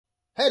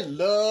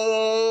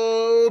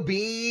Hello,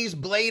 Beez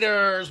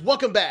Bladers.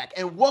 Welcome back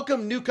and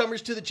welcome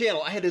newcomers to the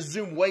channel. I had to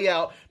zoom way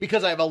out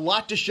because I have a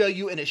lot to show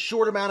you in a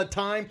short amount of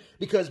time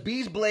because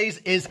Beez Blades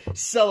is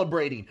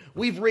celebrating.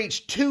 We've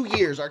reached 2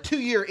 years. Our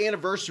 2-year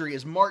anniversary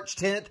is March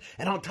 10th.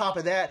 And on top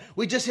of that,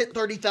 we just hit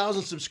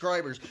 30,000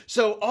 subscribers.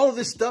 So all of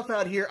this stuff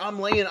out here, I'm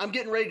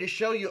getting ready to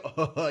show you.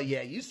 Oh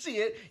yeah, you see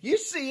it. You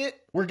see it.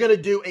 We're going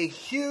to do a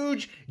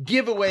huge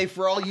giveaway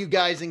for all you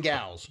guys and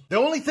gals. The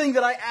only thing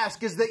that I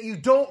ask is that you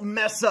don't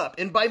mess up.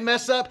 And by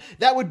mess up,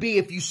 that would be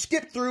if you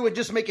skip through and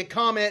just make a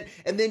comment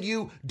and then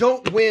you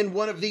don't win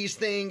one of these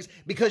things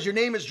because your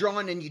name is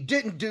drawn and you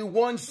didn't do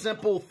one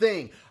simple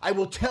thing. I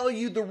will tell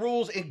you the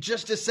rules in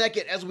just a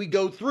second as we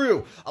go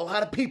through. A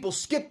lot of people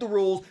skip the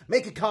rules,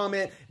 make a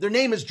comment, their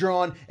name is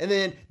drawn, and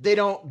then they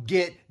don't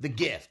get the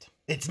gift.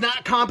 It's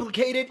not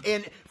complicated,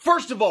 and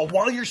first of all,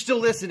 while you're still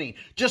listening,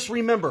 just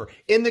remember,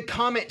 in the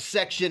comment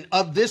section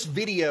of this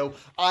video,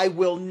 I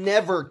will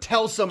never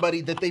tell somebody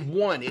that they've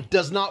won. It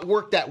does not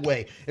work that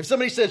way. If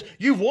somebody says,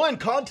 you've won,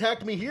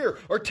 contact me here,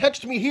 or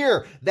text me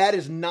here, that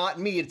is not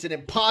me. It's an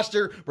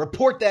imposter.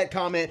 Report that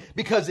comment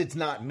because it's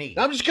not me.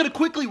 Now, I'm just going to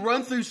quickly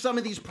run through some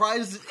of these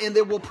prizes, and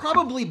there will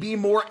probably be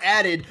more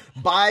added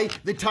by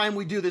the time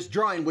we do this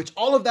drawing, which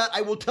all of that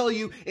I will tell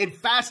you in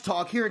fast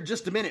talk here in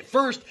just a minute.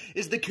 First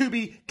is the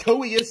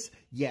Coeus.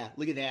 Yeah,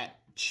 look at that.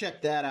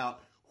 Check that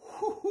out.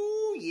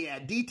 Woohoo! Yeah,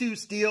 D2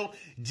 steel,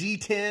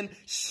 G10,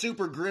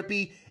 super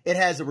grippy. It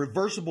has a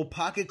reversible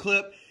pocket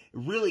clip.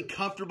 Really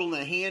comfortable in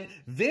the hand.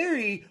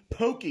 Very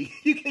pokey.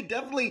 You can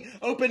definitely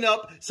open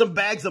up some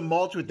bags of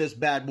mulch with this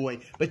bad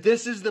boy. But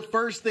this is the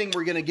first thing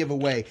we're going to give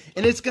away.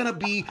 And it's going to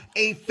be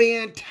a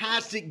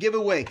fantastic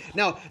giveaway.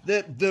 Now,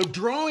 the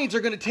drawings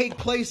are going to take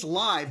place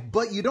live,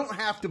 but you don't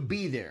have to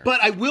be there.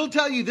 But I will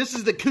tell you, this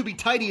is the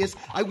Coeus.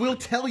 I will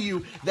tell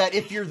you that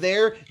if you're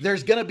there,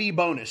 there's going to be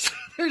bonus.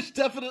 There's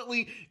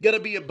definitely going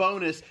to be a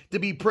bonus to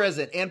be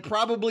present. And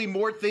probably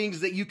more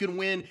things that you can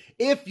win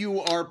if you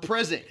are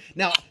present.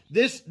 Now,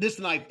 this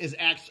knife is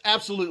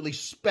absolutely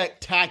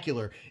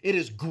spectacular. It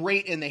is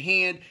great in the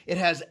hand. It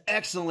has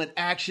excellent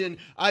action.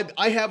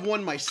 I have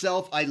one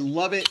myself. I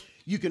love it.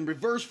 You can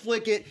reverse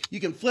flick it. You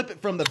can flip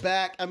it from the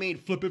back. I mean,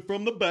 flip it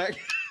from the back.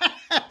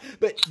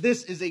 But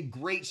this is a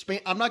great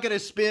span. I'm not going to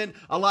spend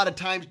a lot of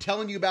time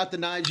telling you about the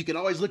knives. You can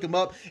always look them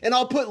up. And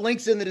I'll put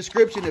links in the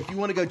description if you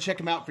want to go check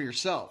them out for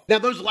yourself. Now,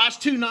 those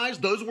last 2 knives,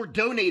 those were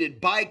donated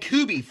by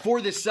Kubi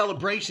for this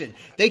celebration.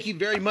 Thank you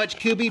very much,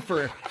 Kubi,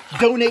 for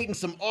donating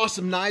some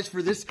awesome knives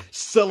for this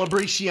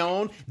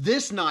celebration.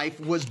 This knife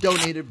was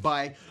donated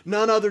by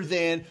none other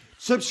than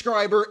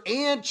subscriber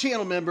and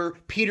channel member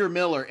Peter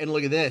Miller. And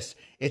look at this.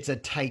 It's a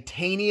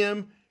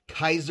titanium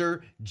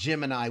KIZER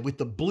Gemini with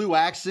the blue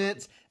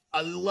accents.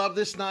 I love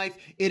this knife.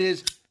 It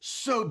is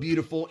so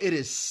beautiful. It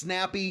is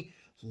snappy.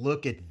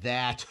 Look at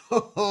that.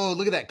 Oh,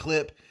 look at that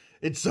clip.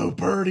 It's so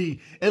pretty.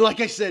 And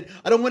like I said,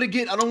 I don't want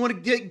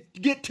to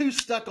get too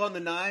stuck on the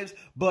knives,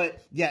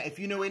 but yeah, if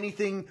you know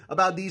anything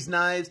about these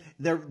knives,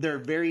 they're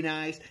very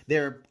nice.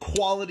 They're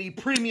quality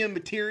premium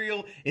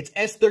material. It's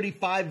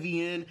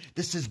S35VN.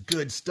 This is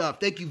good stuff.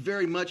 Thank you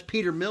very much,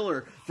 Peter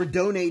Miller, for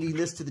donating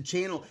this to the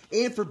channel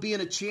and for being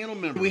a channel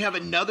member. We have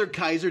another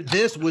KIZER.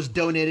 This was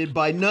donated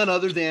by none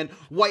other than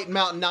White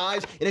Mountain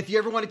Knives. And if you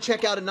ever want to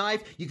check out a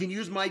knife, you can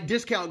use my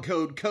discount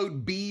code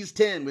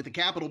BEEZ10 with a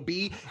capital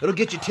B. It'll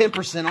get you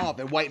 10% off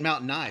at White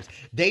Mountain Knives.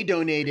 They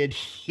donated,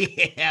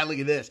 yeah, look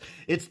at this.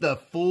 It's the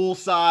full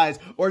size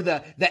or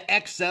the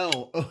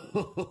XL.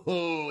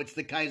 Oh, it's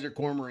the KIZER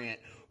Cormorant.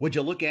 Would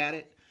you look at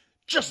it?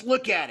 Just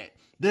look at it.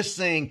 This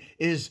thing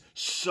is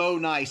so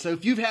nice. So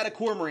if you've had a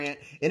Cormorant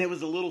and it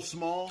was a little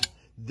small,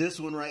 this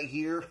one right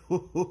here,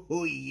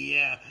 oh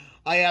yeah.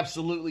 I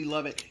absolutely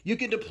love it. You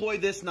can deploy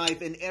this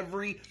knife in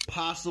every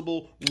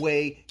possible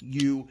way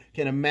you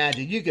can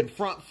imagine. You can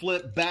front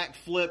flip, back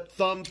flip,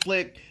 thumb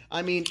flick.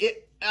 I mean,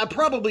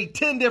 probably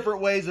 10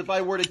 different ways if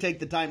I were to take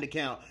the time to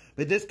count.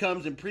 But this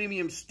comes in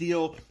premium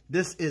steel.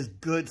 This is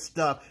good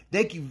stuff.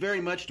 Thank you very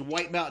much to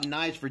White Mountain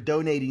Knives for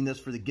donating this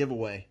for the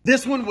giveaway.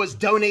 This one was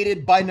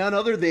donated by none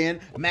other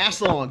than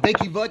Massillon.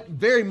 Thank you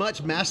very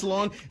much,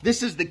 Massillon.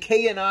 This is the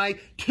KNI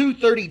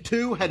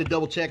 232. Had to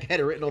double check.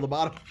 Had it written on the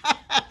bottom.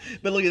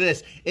 But look at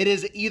this. It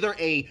is either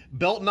a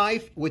belt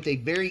knife with a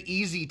very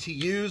easy to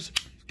use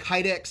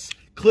Kydex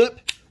clip,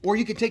 or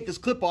you can take this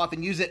clip off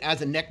and use it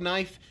as a neck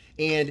knife.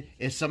 And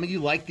if some of you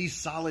like these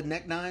solid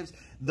neck knives,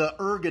 the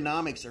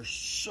ergonomics are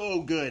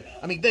so good.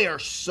 I mean, they are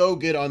so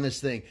good on this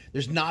thing.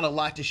 There's not a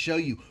lot to show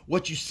you.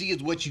 What you see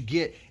is what you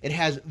get. It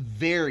has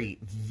very,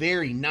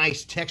 very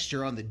nice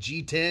texture on the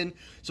G10.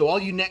 So all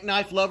you neck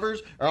knife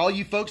lovers, or all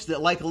you folks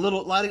that like a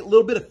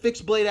little bit of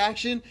fixed blade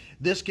action,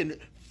 this can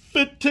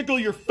tickle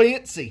your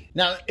fancy.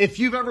 Now, if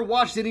you've ever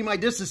watched any of my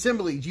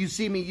disassemblies, you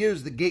see me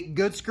use the Get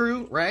Good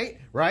screw, right?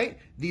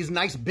 These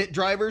nice bit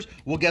drivers.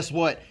 Well, guess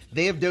what?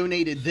 They have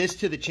donated this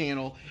to the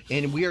channel,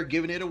 and we are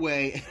giving it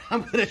away.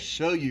 I'm going to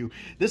show you.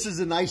 This is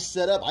a nice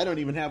setup. I don't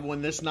even have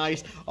one this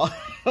nice.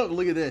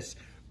 Look at this.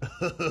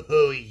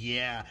 Oh,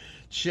 yeah.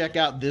 Check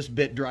out this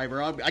bit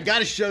driver. I got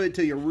to show it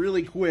to you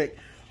really quick.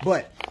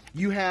 But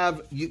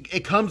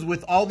it comes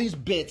with all these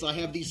bits. I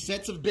have these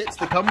sets of bits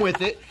that come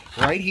with it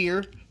right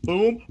here.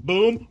 Boom,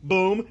 boom,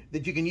 boom,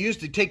 that you can use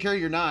to take care of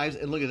your knives.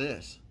 And look at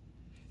this.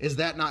 Is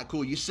that not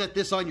cool? You set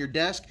this on your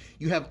desk,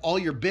 you have all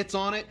your bits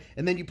on it,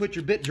 and then you put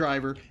your bit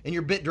driver, and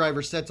your bit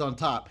driver sets on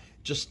top,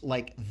 just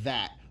like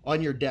that, on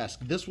your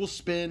desk. This will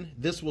spin,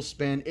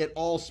 it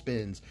all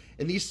spins.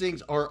 And these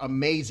things are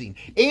amazing.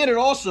 And it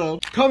also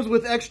comes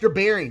with extra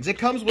bearings. It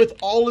comes with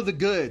all of the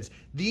goods.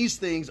 These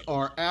things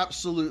are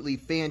absolutely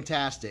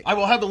fantastic. I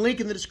will have a link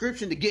in the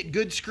description to Get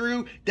Good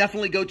Screw.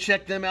 Definitely go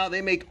check them out.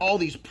 They make all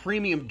these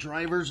premium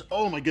drivers.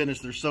 Oh my goodness,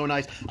 they're so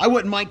nice. I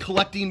wouldn't mind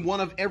collecting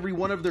every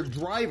one of their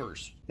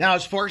drivers. Now,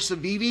 as far as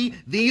Civivi,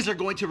 these are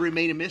going to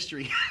remain a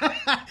mystery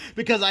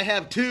because I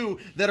have 2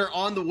 that are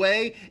on the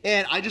way,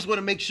 and I just want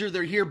to make sure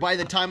they're here by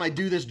the time I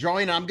do this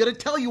drawing. I'm going to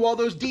tell you all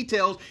those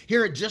details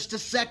here in just a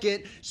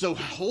second, so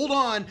hold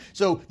on.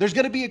 So there's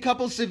going to be a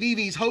couple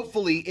Civivis,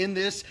 hopefully, in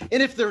this,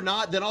 and if they're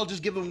not, then I'll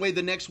just give them away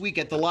the next week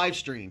at the live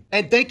stream.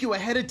 And thank you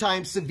ahead of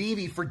time,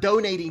 Civivi, for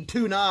donating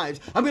 2 knives.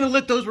 I'm going to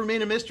let those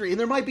remain a mystery, and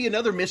there might be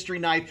another mystery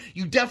knife.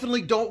 You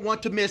definitely don't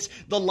want to miss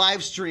the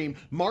live stream,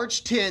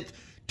 March 10th,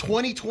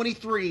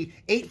 2023,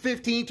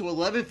 8:15 to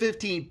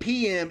 11:15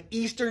 p.m.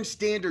 Eastern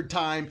Standard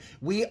Time.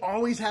 We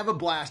always have a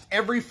blast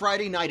every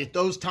Friday night at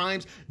those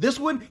times. This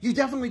one, you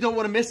definitely don't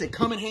want to miss it.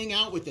 Come and hang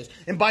out with us.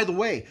 And by the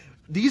way,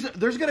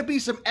 there's going to be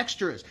some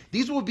extras.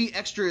 These will be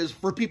extras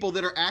for people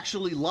that are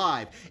actually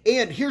live.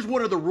 And here's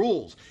one of the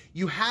rules.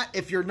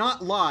 If you're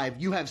not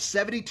live, you have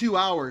 72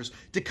 hours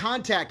to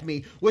contact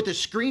me with a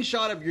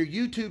screenshot of your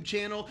YouTube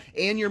channel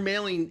and your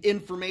mailing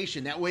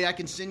information. That way I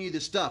can send you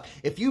the stuff.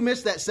 If you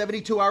miss that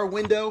 72-hour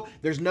window,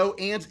 there's no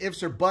ands,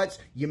 ifs, or buts.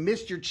 You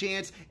missed your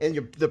chance,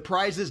 and the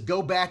prizes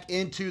go back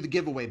into the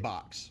giveaway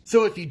box.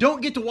 So if you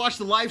don't get to watch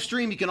the live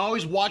stream, you can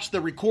always watch the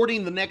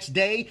recording the next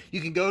day.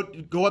 You can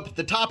go up at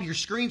the top of your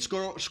screen,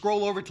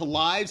 scroll over to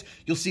lives.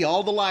 You'll see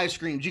all the live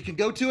streams. You can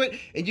go to it,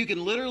 and you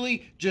can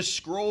literally just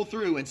scroll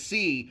through and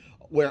see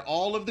where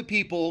all of the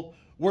people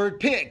were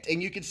picked,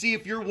 and you can see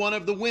if you're one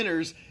of the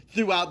winners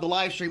throughout the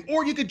live stream,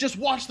 or you could just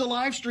watch the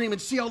live stream and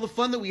see all the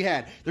fun that we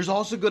had. There's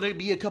also going to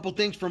be a couple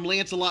things from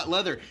Lancelot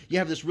Leather. You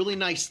have this really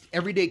nice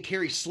everyday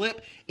carry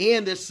slip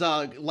and this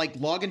like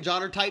log and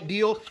jotter type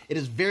deal. It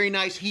is very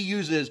nice. He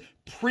uses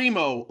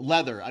primo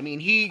leather. I mean,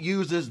 he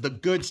uses the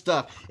good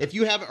stuff. If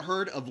you haven't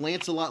heard of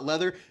Lancelot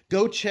Leather,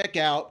 go check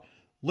out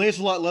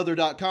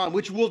LancelotLeather.com,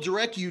 which will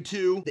direct you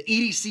to the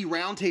EDC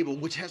Roundtable,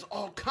 which has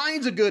all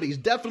kinds of goodies.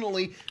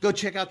 Definitely go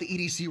check out the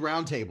EDC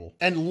Roundtable.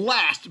 And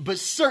last, but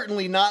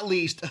certainly not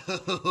least,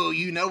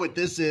 you know what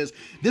this is.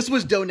 This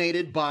was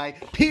donated by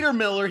Peter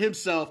Miller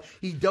himself.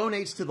 He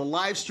donates to the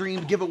live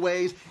stream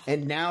giveaways,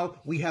 and now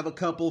we have a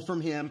couple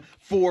from him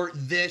for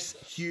this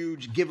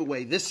huge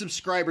giveaway, this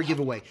subscriber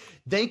giveaway.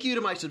 Thank you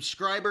to my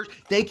subscribers.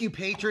 Thank you,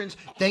 patrons.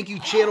 Thank you,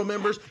 channel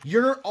members.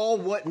 You're all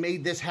what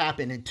made this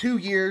happen. In 2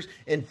 years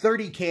and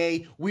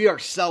 30K, we are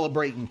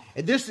celebrating.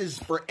 And this is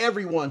for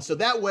everyone. So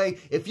that way,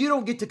 if you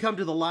don't get to come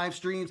to the live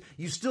streams,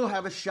 you still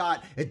have a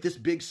shot at this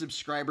big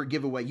subscriber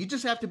giveaway. You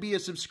just have to be a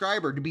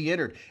subscriber to be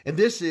entered. And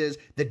this is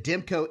the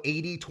Demco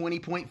 80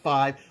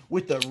 20.5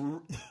 with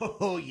the,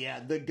 oh yeah,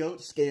 the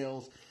goat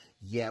scales.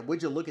 Yeah,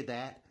 would you look at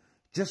that?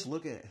 Just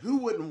look at it. Who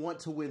wouldn't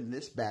want to win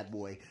this bad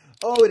boy?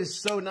 Oh, it is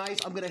so nice.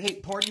 I'm going to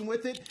hate parting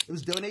with it. It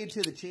was donated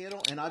to the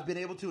channel, and I've been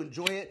able to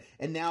enjoy it.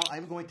 And now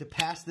I'm going to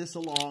pass this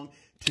along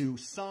to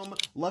some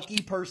lucky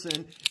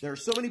person. There are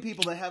so many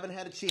people that haven't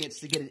had a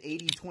chance to get an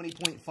 80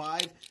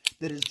 20.5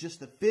 that is just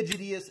the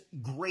fidgetiest,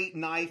 great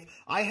knife.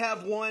 I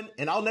have one,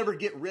 and I'll never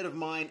get rid of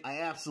mine. I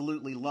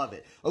absolutely love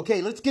it.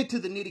 Okay, let's get to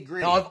the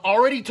nitty-gritty. Now, I've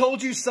already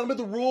told you some of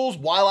the rules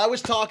while I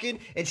was talking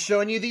and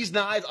showing you these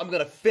knives. I'm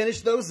going to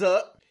finish those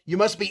up. You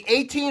must be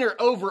 18 or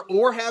over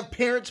or have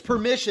parents'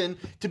 permission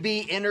to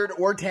be entered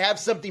or to have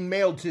something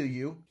mailed to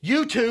you.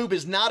 YouTube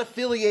is not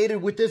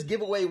affiliated with this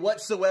giveaway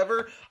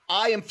whatsoever.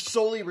 I am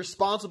solely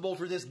responsible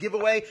for this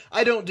giveaway.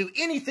 I don't do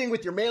anything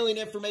with your mailing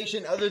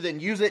information other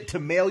than use it to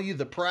mail you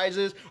the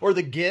prizes or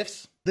the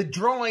gifts. The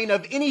drawing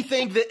of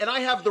anything and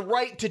I have the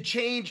right to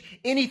change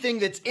anything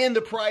that's in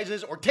the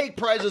prizes or take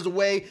prizes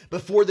away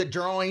before the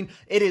drawing.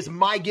 It is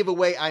my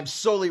giveaway. I'm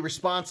solely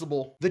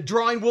responsible. The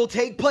drawing will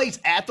take place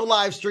at the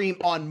live stream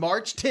on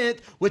March 10th,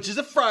 which is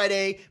a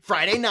Friday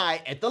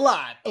night at the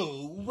live.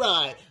 All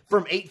right.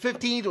 From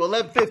 8:15 to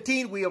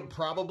 11:15, we'll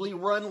probably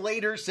run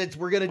later since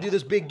we're going to do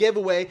this big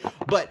giveaway,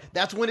 but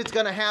that's when it's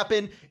going to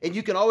happen, and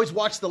you can always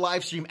watch the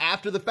live stream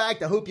after the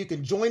fact. I hope you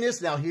can join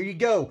us. Now, here you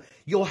go.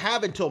 You'll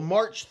have until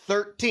March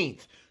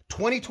 13th,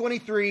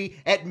 2023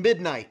 at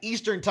midnight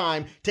Eastern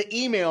Time to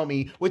email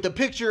me with a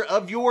picture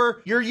of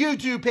your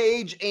YouTube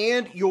page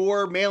and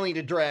your mailing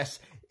address.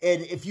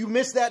 And if you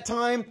miss that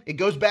time, it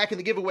goes back in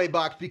the giveaway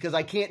box because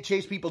I can't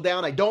chase people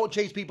down. I don't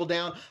chase people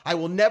down. I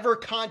will never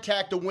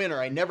contact a winner.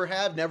 I never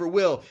have, never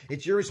will.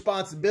 It's your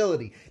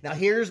responsibility. Now,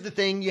 here's the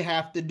thing you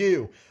have to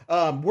do.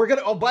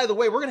 Oh, by the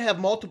way, we're going to have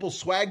multiple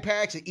swag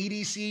packs at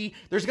EDC.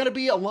 There's going to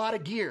be a lot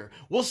of gear.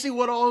 We'll see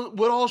what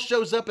all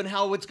shows up and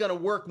how it's going to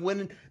work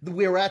when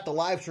we're at the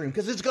live stream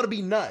because it's going to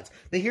be nuts.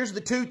 But here's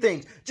the two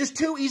things. Just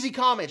two easy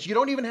comments. You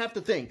don't even have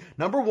to think.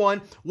 Number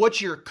one,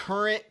 what's your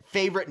current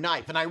favorite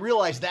knife? And I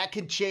realize that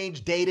could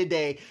change day to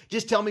day.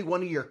 Just tell me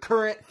one of your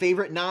current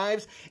favorite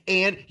knives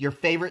and your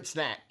favorite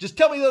snack. Just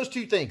tell me those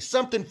two things.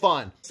 Something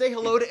fun. Say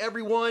hello to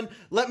everyone.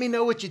 Let me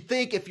know what you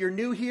think. If you're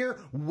new here,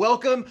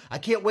 welcome. I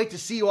can't wait to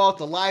see you all at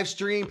the live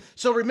stream.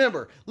 So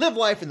remember, live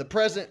life in the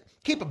present,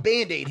 keep a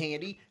Band-Aid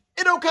handy,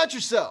 and don't cut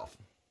yourself.